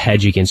ability to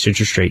hedge against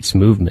interest rates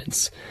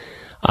movements.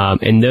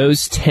 And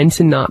those tend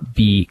to not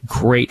be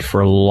great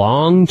for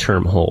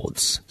long-term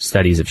holds,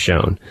 studies have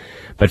shown.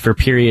 But for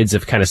periods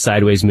of kind of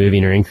sideways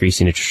moving or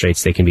increasing interest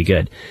rates, they can be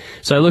good.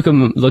 So I look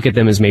at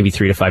them as maybe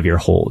 3 to 5 year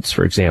holds,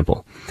 for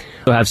example.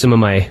 I have some of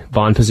my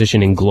bond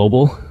position in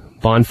global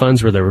bond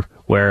funds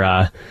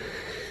where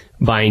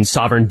buying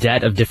sovereign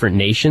debt of different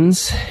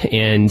nations,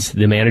 and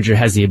the manager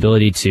has the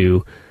ability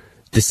to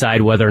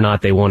decide whether or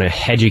not they want to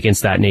hedge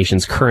against that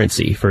nation's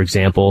currency. For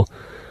example,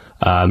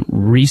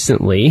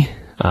 recently,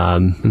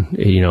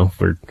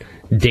 we're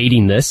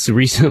dating this.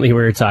 Recently,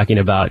 we were talking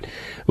about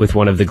with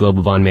one of the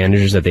global bond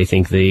managers that they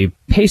think the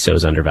peso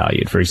is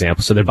undervalued, for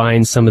example. So they're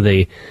buying some of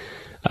the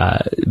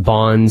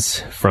bonds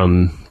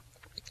from,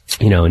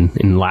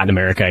 in Latin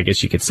America, I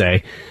guess you could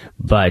say,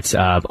 but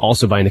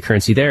also buying the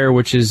currency there,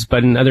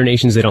 but in other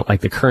nations, they don't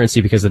like the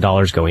currency because the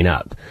dollar's going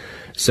up.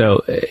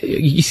 So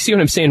you see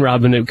what I'm saying,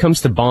 Rob? When it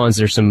comes to bonds,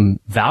 there's some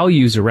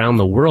values around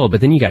the world, but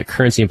then you got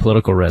currency and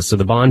political risk. So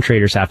the bond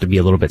traders have to be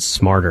a little bit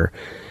smarter.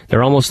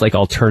 They're almost like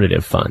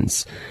alternative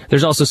funds.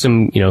 There's also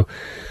some,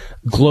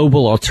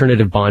 global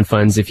alternative bond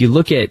funds. If you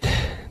look at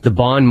the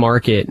bond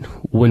market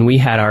when we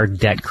had our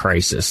debt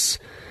crisis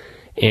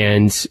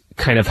and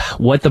kind of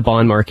what the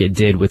bond market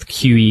did with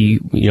QE,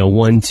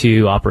 1,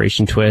 2,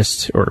 Operation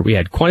Twist, or we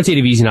had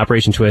quantitative easing,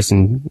 Operation Twist,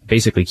 and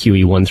basically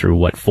QE 1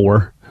 through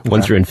 4?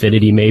 1 through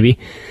infinity, maybe.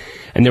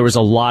 And there was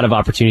a lot of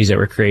opportunities that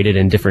were created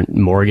in different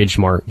mortgage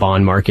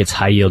bond markets,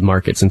 high yield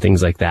markets, and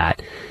things like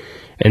that.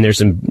 And there's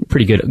some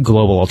pretty good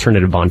global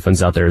alternative bond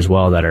funds out there as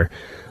well that are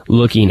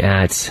looking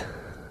at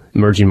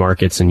emerging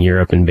markets in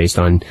Europe and based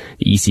on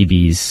the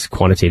ECB's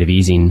quantitative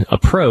easing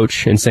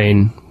approach and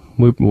saying,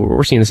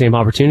 we're seeing the same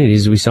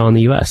opportunities we saw in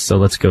the U.S., so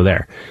let's go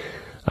there.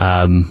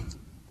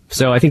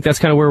 So I think that's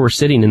kind of where we're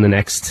sitting in the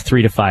next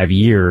 3 to 5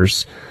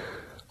 years.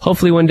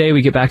 Hopefully one day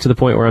we get back to the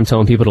point where I'm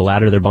telling people to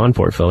ladder their bond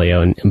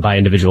portfolio and buy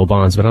individual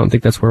bonds, but I don't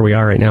think that's where we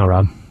are right now,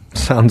 Rob.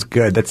 Sounds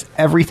good. That's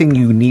everything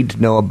you need to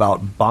know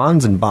about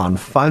bonds and bond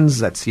funds.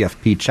 That's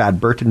CFP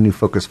Chad Burton, New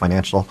Focus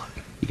Financial.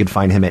 You can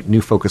find him at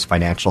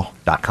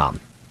newfocusfinancial.com.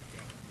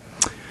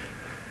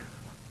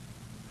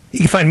 You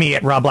can find me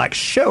at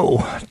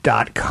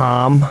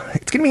robblackshow.com.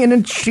 It's going to be an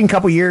interesting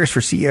couple years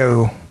for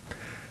CEO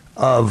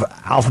of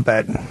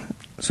Alphabet,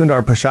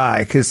 Sundar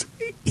Pichai, because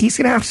he's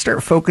going to have to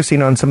start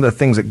focusing on some of the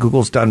things that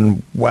Google's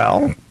done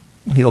well.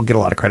 He'll get a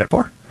lot of credit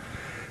for.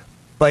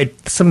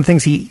 But some of the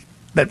things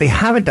that they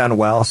haven't done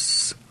well,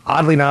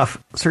 oddly enough,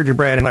 Sergey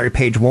Brin and Larry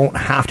Page won't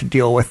have to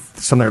deal with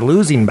some of their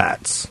losing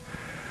bets.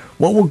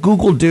 What will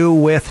Google do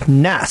with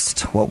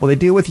Nest? What will they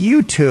do with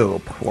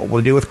YouTube? What will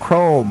they do with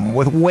Chrome,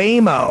 with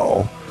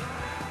Waymo,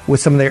 with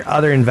some of their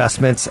other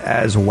investments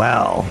as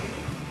well?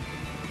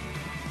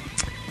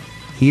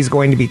 He's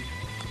going to be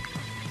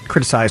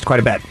criticized quite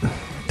a bit.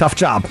 Tough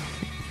job.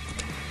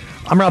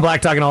 I'm Rob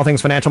Black, talking all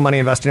things financial, money,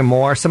 investing, and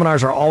more.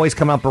 Seminars are always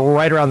coming up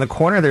right around the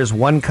corner. There's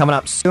one coming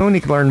up soon.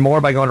 You can learn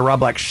more by going to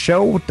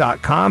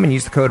robblackshow.com and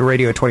use the code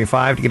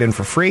radio25 to get in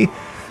for free.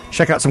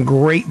 Check out some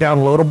great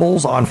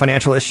downloadables on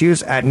financial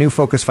issues at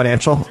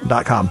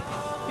newfocusfinancial.com.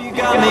 You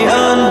got me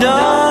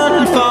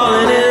undone and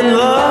falling in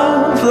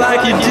love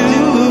like you do.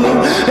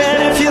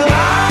 And if you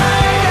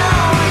lie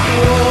down like a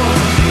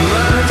wolf, you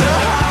learn to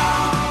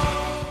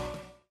hide.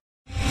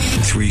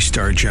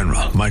 3-star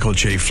General Michael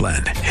J.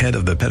 Flynn, head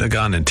of the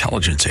Pentagon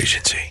Intelligence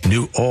Agency,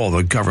 knew all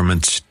the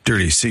government's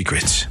dirty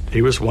secrets.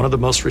 He was one of the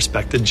most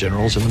respected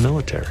generals in the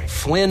military.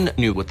 Flynn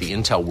knew what the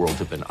intel world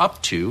had been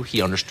up to.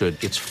 He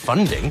understood its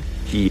funding.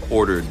 He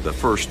ordered the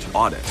first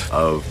audit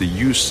of the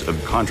use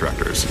of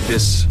contractors.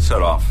 This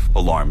set off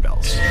alarm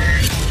bells.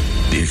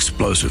 The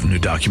explosive new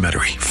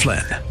documentary,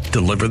 Flynn,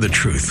 Deliver the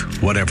Truth,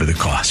 Whatever the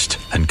Cost,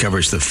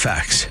 uncovers the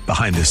facts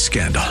behind this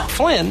scandal.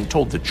 Flynn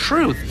told the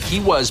truth. He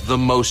was the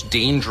most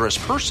dangerous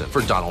person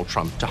for Donald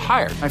Trump to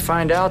hire. I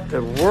find out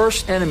the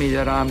worst enemy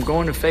that I'm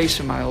going to face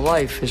in my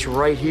life is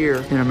right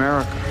here in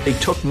America. They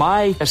took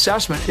my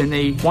assessment and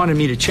they wanted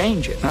me to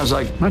change it. And I was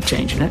like, I'm not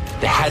changing it.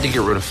 They had to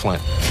get rid of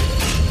Flynn.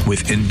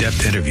 With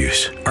in-depth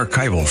interviews,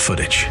 archival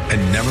footage,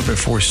 and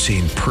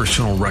never-before-seen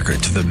personal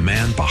records of the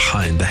man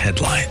behind the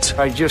headlines.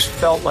 I just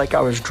felt like I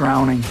was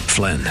drowning.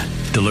 Flynn,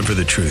 Deliver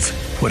the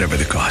Truth, Whatever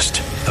the Cost.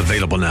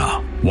 Available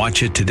now.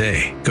 Watch it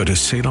today. Go to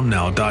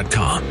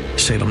salemnow.com.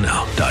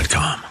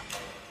 salemnow.com.